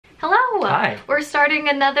Hello! Hi. We're starting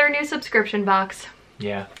another new subscription box.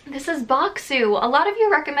 Yeah. This is Bokksu. A lot of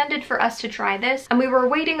you recommended for us to try this, and we were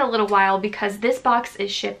waiting a little while because this box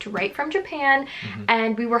is shipped right from Japan,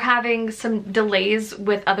 and we were having some delays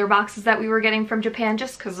with other boxes that we were getting from Japan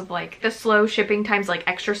just because of like the slow shipping times, like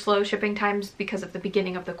extra slow shipping times because of the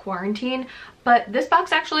beginning of the quarantine. But this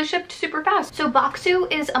box actually shipped super fast. So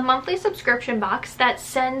Bokksu is a monthly subscription box that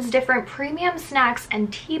sends different premium snacks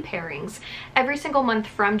and tea pairings every single month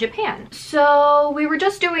from Japan. So we were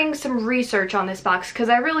just doing some research on this box because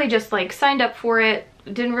I really just like signed up for it,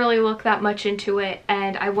 didn't really look that much into it,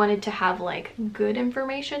 and I wanted to have like good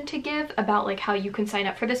information to give about like how you can sign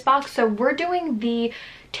up for this box. So we're doing the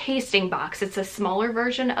tasting box. It's a smaller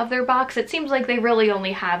version of their box. It seems like they really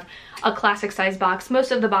only have a classic size box. Most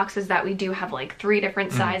of the boxes that we do have like 3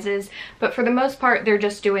 different sizes, but for the most part they're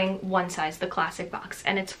just doing one size, the classic box,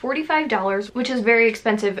 and it's $45, which is very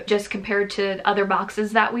expensive just compared to other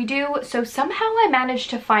boxes that we do. So somehow I managed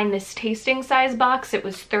to find this tasting size box. It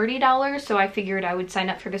was $30, so I figured I would sign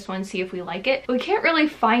up for this one, see if we like it. We can't really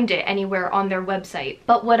find it anywhere on their website,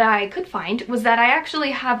 but what I could find was that I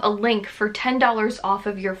actually have a link for $10 off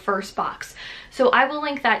of your first box. So I will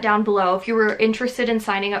link that down below if you were interested in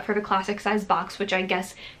signing up for the classic size box, which I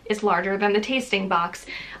guess is larger than the tasting box.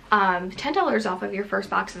 $10 off of your first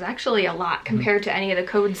box is actually a lot compared to any of the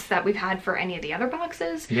codes that we've had for any of the other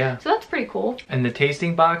boxes. Yeah. So that's pretty cool. And the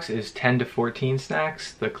tasting box is 10 to 14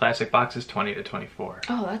 snacks. The classic box is 20 to 24.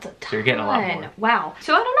 Oh, that's a ton. So you're getting a lot more. Wow.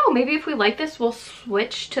 So I don't know, maybe if we like this, we'll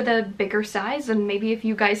switch to the bigger size, and maybe if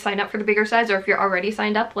you guys sign up for the bigger size, or if you're already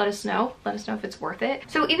signed up, let us know. Let us know if it's worth it.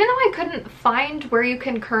 So even though I couldn't find where you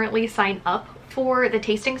can currently sign up for the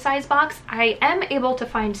tasting size box, I am able to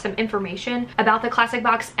find some information about the classic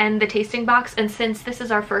box and the tasting box, and since this is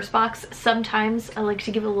our first box, sometimes I like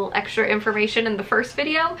to give a little extra information in the first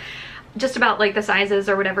video just about like the sizes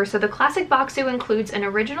or whatever. So the classic Bokksu includes an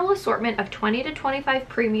original assortment of 20 to 25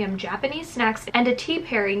 premium Japanese snacks and a tea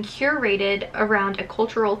pairing curated around a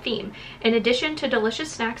cultural theme. In addition to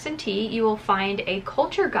delicious snacks and tea, you will find a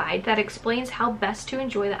culture guide that explains how best to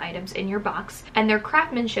enjoy the items in your box and their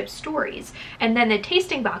craftsmanship stories. And then the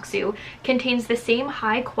tasting Bokksu contains the same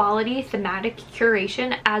high quality thematic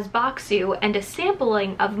curation as Bokksu and a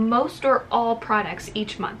sampling of most or all products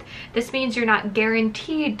each month. This means you're not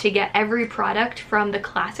guaranteed to get every product from the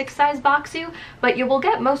classic size Bokksu, but you will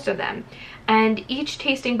get most of them. And each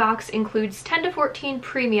tasting box includes 10 to 14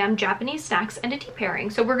 premium Japanese snacks and a tea pairing.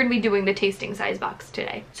 So we're going to be doing the tasting size box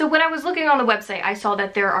today. So when I was looking on the website, I saw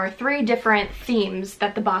that there are 3 different themes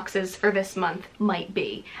that the boxes for this month might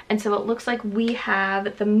be. And so it looks like we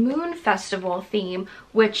have the Moon Festival theme,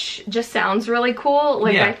 which just sounds really cool.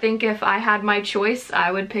 Like, yeah. I think if I had my choice,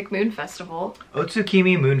 I would pick Moon Festival.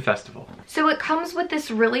 Otsukimi Moon Festival. So it comes with this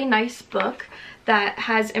really nice book that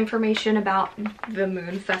has information about the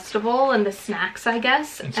Moon Festival and the snacks, I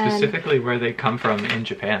guess. And specifically where they come from in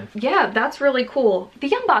Japan. Yeah, that's really cool. The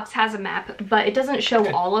Unbox has a map, but it doesn't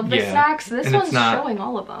show all of the snacks. This one's showing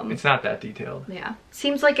all of them. It's not that detailed. Yeah.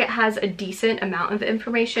 Seems like it has a decent amount of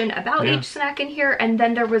information about each snack in here, and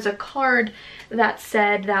then there was a card that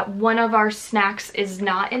said that one of our snacks is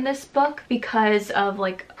not in this book because of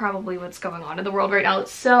like probably what's going on in the world right now.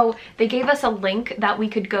 So they gave us a link that we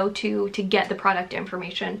could go to get the product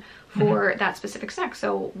information for that specific snack.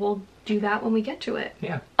 So we'll do that when we get to it.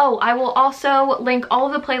 Yeah. Oh, I will also link all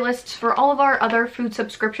of the playlists for all of our other food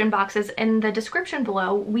subscription boxes in the description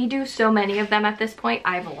below. We do so many of them at this point.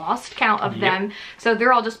 I've lost count of them. So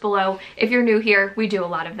they're all just below. If you're new here, we do a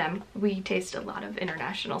lot of them. We taste a lot of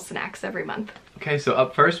international snacks every month. Okay, so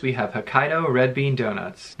up first we have Hokkaido red bean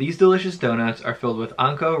donuts. These delicious donuts are filled with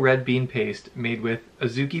anko red bean paste made with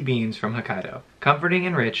azuki beans from Hokkaido. Comforting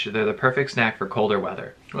and rich, they're the perfect snack for colder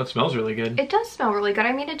weather. Well, it smells really good. It does smell really good.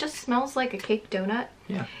 I mean, it just smells like a cake donut.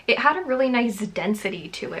 Yeah. It had a really nice density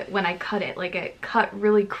to it when I cut it. Like, it cut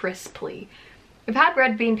really crisply. I've had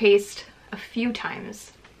red bean paste a few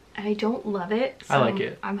times, and I don't love it. So I like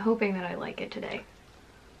it. I'm hoping that I like it today.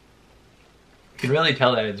 You can really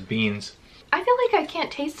tell that it's beans. I feel like I can't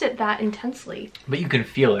taste it that intensely. But you can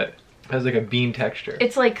feel it. It has like a bean texture.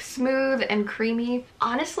 It's like smooth and creamy.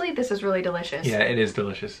 Honestly, this is really delicious. Yeah, it is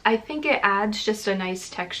delicious. I think it adds just a nice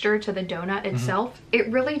texture to the donut itself.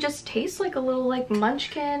 It really just tastes like a little like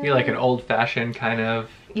munchkin. You're like an old-fashioned kind of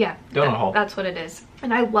donut hole. That's what it is.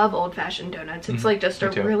 And I love old-fashioned donuts. It's like just a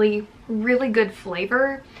really, really good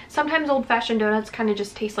flavor. Sometimes old-fashioned donuts kind of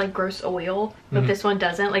just taste like gross oil, but this one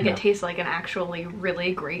doesn't. Like, it tastes like an actually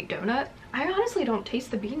really great donut. I honestly don't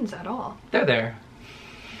taste the beans at all. They're there.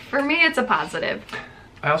 For me, it's a positive.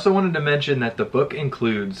 I also wanted to mention that the book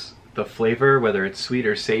includes the flavor, whether it's sweet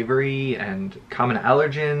or savory, and common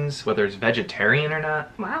allergens, whether it's vegetarian or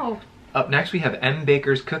not. Wow. Up next we have M.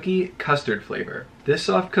 Baker's Cookie Custard Flavor. This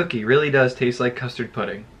soft cookie really does taste like custard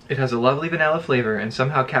pudding. It has a lovely vanilla flavor and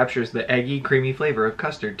somehow captures the eggy, creamy flavor of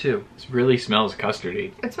custard too. This really smells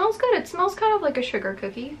custardy. It smells good. It smells kind of like a sugar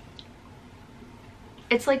cookie.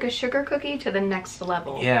 It's like a sugar cookie to the next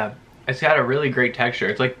level. Yeah, it's got a really great texture.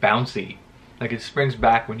 It's like bouncy. Like it springs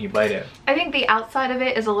back when you bite it. I think the outside of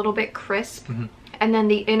it is a little bit crisp, and then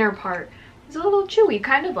the inner part is a little chewy,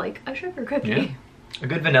 kind of like a sugar cookie. Yeah. A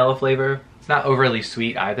good vanilla flavor. It's not overly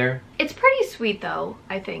sweet either. It's pretty sweet though,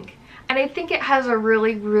 I think. And I think it has a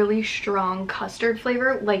really, really strong custard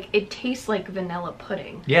flavor. Like, it tastes like vanilla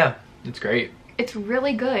pudding. Yeah, it's great. It's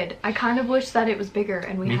really good. I kind of wish that it was bigger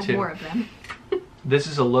and we had more of them. This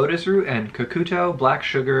is a lotus root and Kokuto black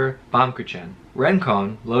sugar bamkuchen.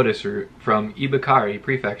 Renkon, lotus root, from Ibukari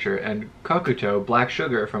Prefecture, and Kokuto black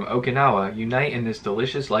sugar from Okinawa unite in this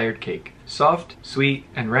delicious layered cake. Soft, sweet,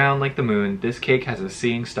 and round like the moon, this cake has us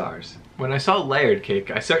seeing stars. When I saw layered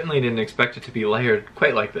cake, I certainly didn't expect it to be layered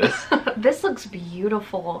quite like this. This looks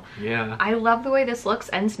beautiful. Yeah. I love the way this looks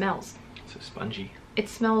and smells. It's so spongy. It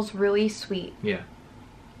smells really sweet. Yeah.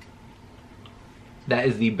 That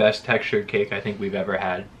is the best textured cake I think we've ever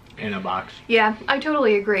had in a box. Yeah, I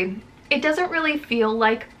totally agree. It doesn't really feel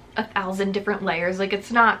like 1,000 different layers. Like,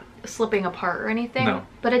 it's not slipping apart or anything. No.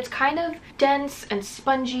 But it's kind of dense and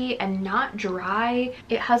spongy and not dry.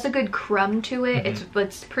 It has a good crumb to it.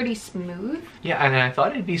 It's pretty smooth. Yeah, and I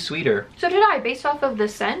thought it'd be sweeter. So did I, based off of the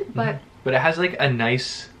scent, but... But it has like a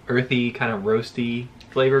nice, earthy, kind of roasty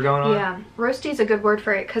flavor going on. Yeah, roasty is a good word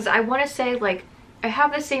for it, because I want to say, like, I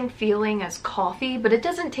have the same feeling as coffee, but it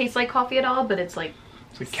doesn't taste like coffee at all, but it's like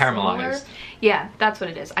caramelized. Similar. Yeah, that's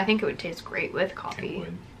what it is. I think it would taste great with coffee. It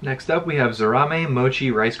would. Next up we have Zarame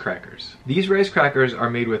Mochi Rice Crackers. These rice crackers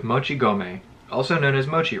are made with mochi gome, also known as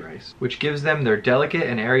mochi rice, which gives them their delicate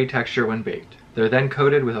and airy texture when baked. They're then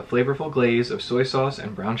coated with a flavorful glaze of soy sauce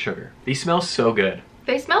and brown sugar. These smell so good.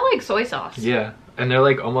 They smell like soy sauce. Yeah, and they're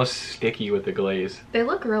like almost sticky with the glaze. They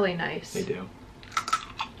look really nice. They do.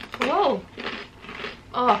 Whoa.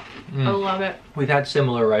 Oh, I love it. We've had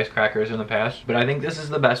similar rice crackers in the past, but I think this is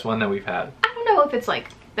the best one that we've had. I don't know if it's like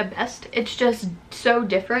the best. It's just so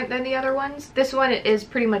different than the other ones. This one is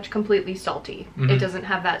pretty much completely salty. It doesn't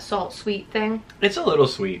have that salt sweet thing. It's a little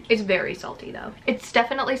sweet. It's very salty though. It's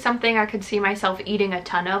definitely something I could see myself eating a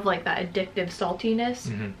ton of, like that addictive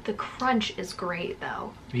saltiness. The crunch is great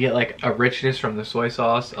though. You get like a richness from the soy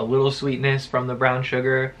sauce, a little sweetness from the brown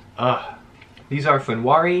sugar. Ugh. These are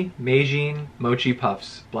Funwari Meijin Mochi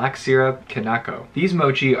Puffs, Black Syrup Kanako. These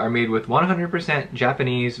mochi are made with 100%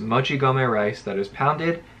 Japanese mochi gome rice that is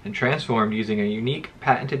pounded and transformed using a unique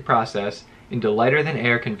patented process into lighter than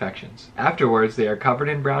air confections. Afterwards, they are covered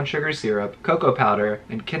in brown sugar syrup, cocoa powder,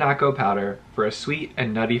 and kinako powder for a sweet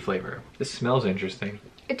and nutty flavor. This smells interesting.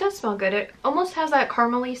 It does smell good. It almost has that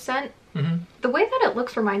caramely scent. The way that it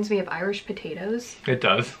looks reminds me of Irish potatoes. It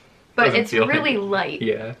does. But it's really light.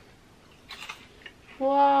 Yeah.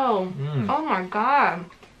 Whoa. Oh my god.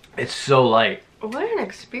 It's so light. What an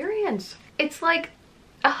experience. It's like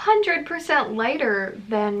 100% lighter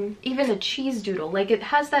than even a cheese doodle. Like, it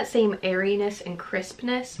has that same airiness and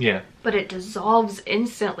crispness. Yeah. But it dissolves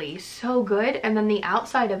instantly. So good. And then the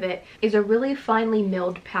outside of it is a really finely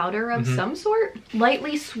milled powder of some sort.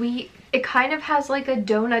 Lightly sweet. It kind of has like a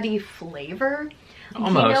donutty flavor.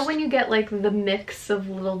 Almost. You know when you get like the mix of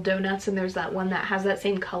little donuts and there's that one that has that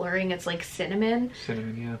same coloring? It's like cinnamon.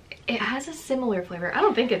 Cinnamon, yeah. It has a similar flavor. I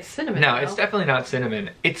don't think it's cinnamon. No, though. it's definitely not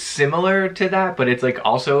cinnamon. It's similar to that, but it's like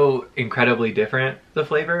also incredibly different, the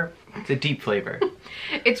flavor. It's a deep flavor.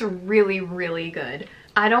 It's really, really good.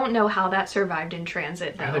 I don't know how that survived in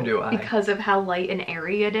transit though. Neither do I. Because of how light and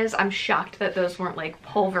airy it is. I'm shocked that those weren't like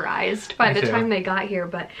pulverized by the time they got here,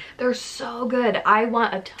 but they're so good. I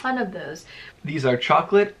want a ton of those. These are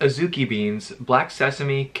chocolate azuki beans, black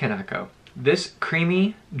sesame kinako. This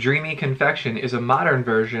creamy, dreamy confection is a modern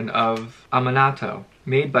version of amanato,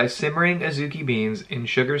 made by simmering azuki beans in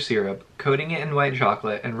sugar syrup, coating it in white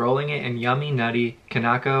chocolate, and rolling it in yummy, nutty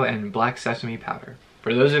kinako and black sesame powder.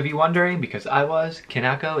 For those of you wondering, because I was,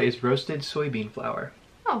 kinako is roasted soybean flour.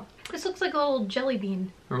 Oh, this looks like a little jelly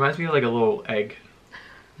bean. Reminds me of like a little egg.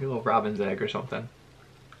 Like a little robin's egg or something.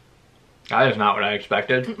 That is not what I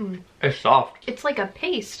expected. It's soft. It's like a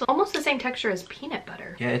paste. Almost the same texture as peanut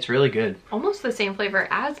butter. Yeah, it's really good. Almost the same flavor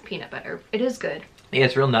as peanut butter. It is good. Yeah,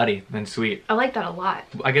 it's real nutty and sweet. I like that a lot.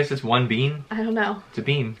 I guess it's one bean. I don't know. It's a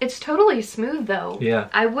bean. It's totally smooth though. Yeah.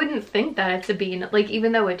 I wouldn't think that it's a bean, like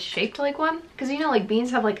even though it's shaped like one. Because you know, like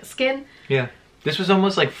beans have like a skin. Yeah. This was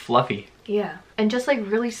almost like fluffy. Yeah. and just like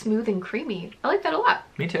really smooth and creamy. I like that a lot.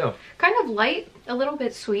 Me too. Kind of light, a little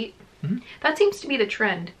bit sweet. That seems to be the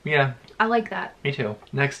trend. Yeah. I like that. Me too.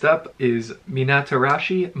 Next up is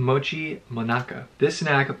Minatarashi Mochi Monaka. This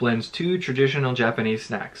snack blends two traditional Japanese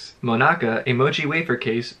snacks. Monaka, a mochi wafer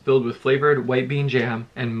case filled with flavored white bean jam,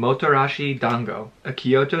 and Motorashi Dango, a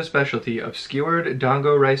Kyoto specialty of skewered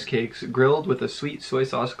dango rice cakes grilled with a sweet soy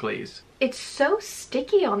sauce glaze. It's so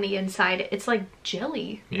sticky on the inside. It's like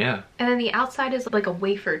jelly. Yeah. And then the outside is like a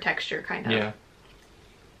wafer texture, kind of. Yeah.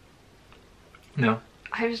 No.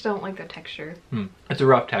 I just don't like the texture. It's a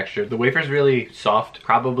rough texture. The wafer's really soft,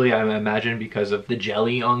 probably I imagine because of the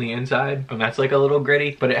jelly on the inside, and that's like a little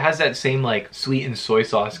gritty, but it has that same like sweet and soy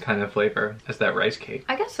sauce kind of flavor as that rice cake.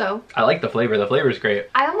 I guess so. I like the flavor. The flavor's great.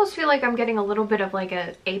 I almost feel like I'm getting a little bit of like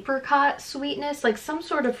a apricot sweetness, like some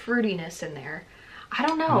sort of fruitiness in there. I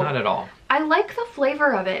don't know. Not at all. I like the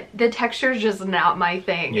flavor of it. The texture's just not my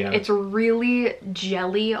thing. Yeah. It's really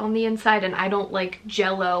jelly on the inside, and I don't like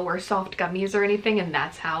Jell-O or soft gummies or anything, and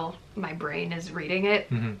that's how my brain is reading it.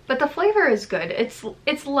 But the flavor is good.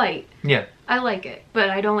 It's light. Yeah. I like it, but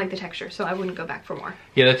I don't like the texture, so I wouldn't go back for more.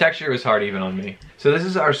 Yeah, the texture was hard even on me. So this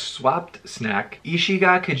is our swapped snack,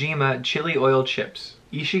 Ishiga Kajima Chili Oil Chips.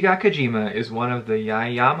 Ishigakajima is one of the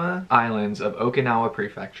Yaeyama Islands of Okinawa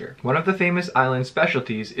Prefecture. One of the famous island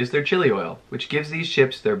specialties is their chili oil, which gives these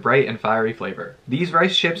chips their bright and fiery flavor. These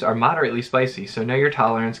rice chips are moderately spicy, so know your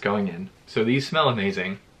tolerance going in. So these smell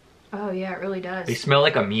amazing. Oh yeah, it really does. They smell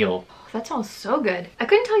like a meal. Oh, that smells so good. I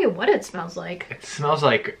couldn't tell you what it smells like. It smells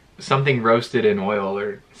like something roasted in oil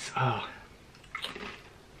or... Oh.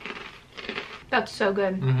 That's so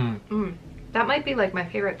good. That might be like my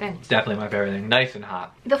favorite thing. It's definitely my favorite thing. Nice and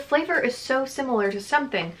hot. The flavor is so similar to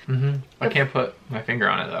something. I can't put my finger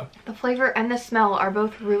on it though. The flavor and the smell are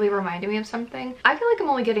both really reminding me of something. I feel like I'm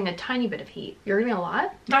only getting a tiny bit of heat. You're getting a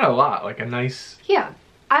lot? Not a lot, like a nice... Yeah.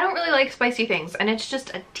 I don't really like spicy things, and it's just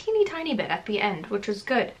a teeny tiny bit at the end, which is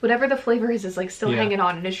good. Whatever the flavor is like still hanging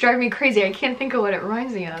on, and it's driving me crazy. I can't think of what it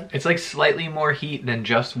reminds me of. It's like slightly more heat than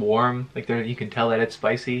just warm. Like there, you can tell that it's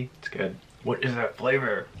spicy. It's good. What is that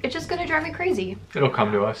flavor? It's just gonna drive me crazy. It'll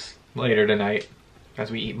come to us later tonight as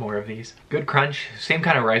we eat more of these. Good crunch. Same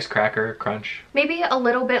kind of rice cracker crunch. Maybe a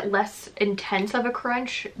little bit less intense of a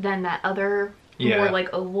crunch than that other more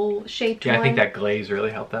like oval shaped one. I think that glaze really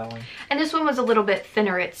helped that one. And this one was a little bit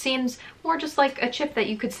thinner. It seems more just like a chip that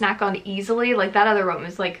you could snack on easily. Like that other one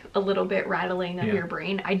was like a little bit rattling of your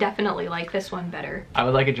brain. I definitely like this one better. I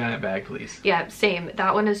would like a giant bag, please. Yeah, same.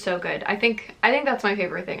 That one is so good. I think that's my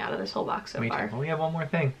favorite thing out of this whole box so far. Me too. Well, we have one more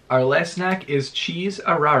thing. Our last snack is cheese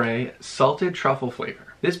arare salted truffle flavor.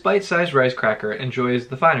 This bite-sized rice cracker enjoys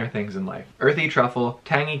the finer things in life. Earthy truffle,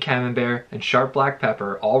 tangy camembert, and sharp black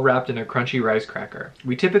pepper all wrapped in a crunchy rice cracker.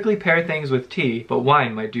 We typically pair things with tea, but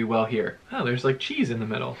wine might do well here. Oh, there's like cheese in the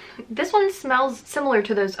middle. This one smells similar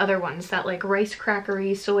to those other ones, that like rice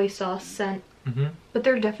crackery soy sauce scent. But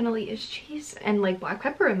there definitely is cheese and like black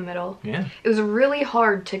pepper in the middle. Yeah. It was really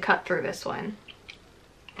hard to cut through this one.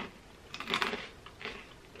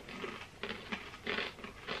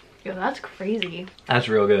 Yo, that's crazy. That's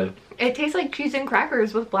real good. It tastes like cheese and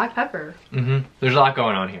crackers with black pepper. There's a lot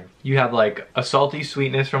going on here. You have like a salty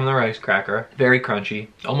sweetness from the rice cracker, very crunchy,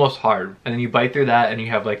 almost hard. And then you bite through that and you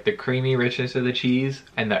have like the creamy richness of the cheese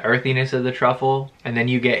and the earthiness of the truffle. And then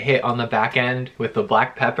you get hit on the back end with the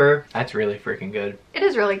black pepper. That's really freaking good. It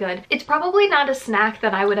is really good. It's probably not a snack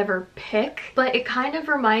that I would ever pick, but it kind of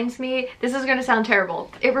reminds me, this is gonna sound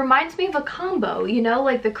terrible, it reminds me of a combo, you know,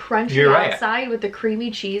 like the crunchy outside with the creamy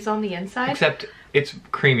cheese on the inside. Except it's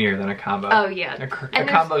creamier than a combo. Oh yeah. A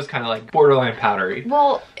combo is kind of like borderline powdery.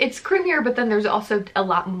 Well, it's creamier, but then there's also a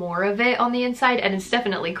lot more of it on the inside, and it's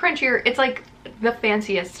definitely crunchier. It's like the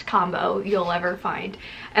fanciest combo you'll ever find,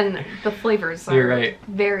 and the flavors are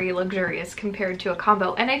very luxurious compared to a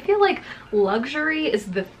combo. And I feel like luxury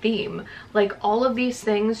is the theme. Like all of these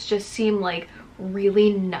things just seem like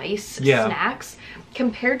really nice snacks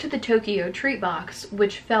compared to the Tokyo Treat Box,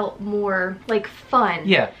 which felt more like fun.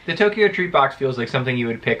 Yeah, the Tokyo Treat Box feels like something you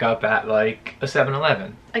would pick up at like a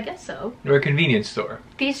 7-Eleven. I guess so. Or a convenience store.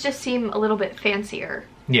 These just seem a little bit fancier.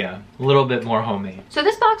 Yeah, a little bit more homemade. So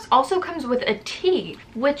this box also comes with a tea,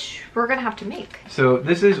 which we're gonna have to make. So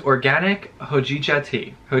this is organic hojicha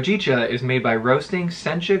tea. Hojicha is made by roasting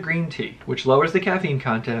sencha green tea, which lowers the caffeine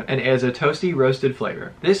content and adds a toasty roasted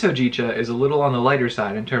flavor. This hojicha is a little on the lighter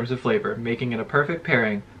side in terms of flavor, making it a perfect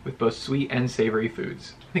pairing with both sweet and savory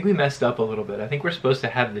foods. I think we messed up a little bit. I think we're supposed to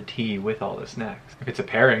have the tea with all the snacks. If it's a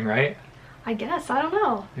pairing, right? I guess, I don't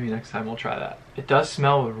know. Maybe next time we'll try that. It does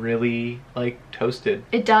smell really like toasted.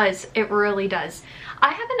 It does, it really does.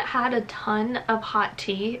 I haven't had a ton of hot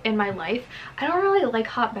tea in my life. I don't really like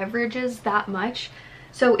hot beverages that much,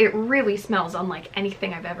 so it really smells unlike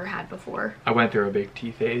anything I've ever had before. I went through a big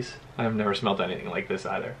tea phase. I've never smelled anything like this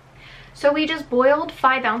either. So we just boiled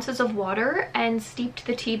 5 ounces of water and steeped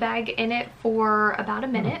the tea bag in it for about a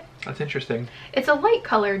minute. That's interesting. It's a light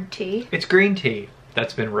colored tea. It's green tea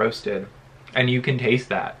that's been roasted. And you can taste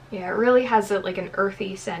that. Yeah, it really has like an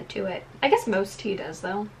earthy scent to it. I guess most tea does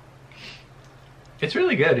though. It's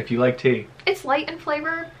really good if you like tea. It's light in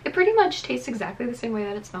flavor. It pretty much tastes exactly the same way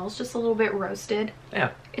that it smells, just a little bit roasted.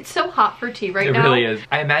 Yeah. It's so hot for tea right now. It really is.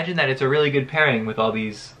 I imagine that it's a really good pairing with all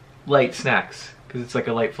these light snacks. Because it's like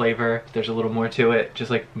a light flavor, there's a little more to it.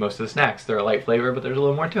 Just like most of the snacks, they're a light flavor, but there's a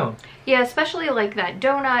little more to them. Yeah, especially like that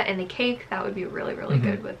donut and the cake. That would be really, really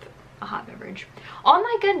good with a hot beverage on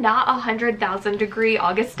like a not 100,000 degree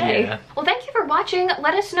August day. Yeah. Well, thank you for watching.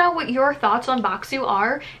 Let us know what your thoughts on Bokksu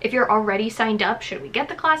are. If you're already signed up, should we get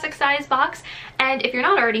the classic size box? And if you're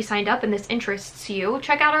not already signed up and this interests you,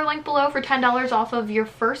 check out our link below for $10 off of your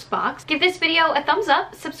first box. Give this video a thumbs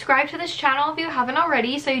up, subscribe to this channel if you haven't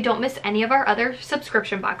already so you don't miss any of our other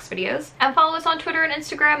subscription box videos, and follow us on Twitter and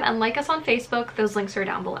Instagram and like us on Facebook. Those links are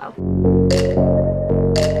down below.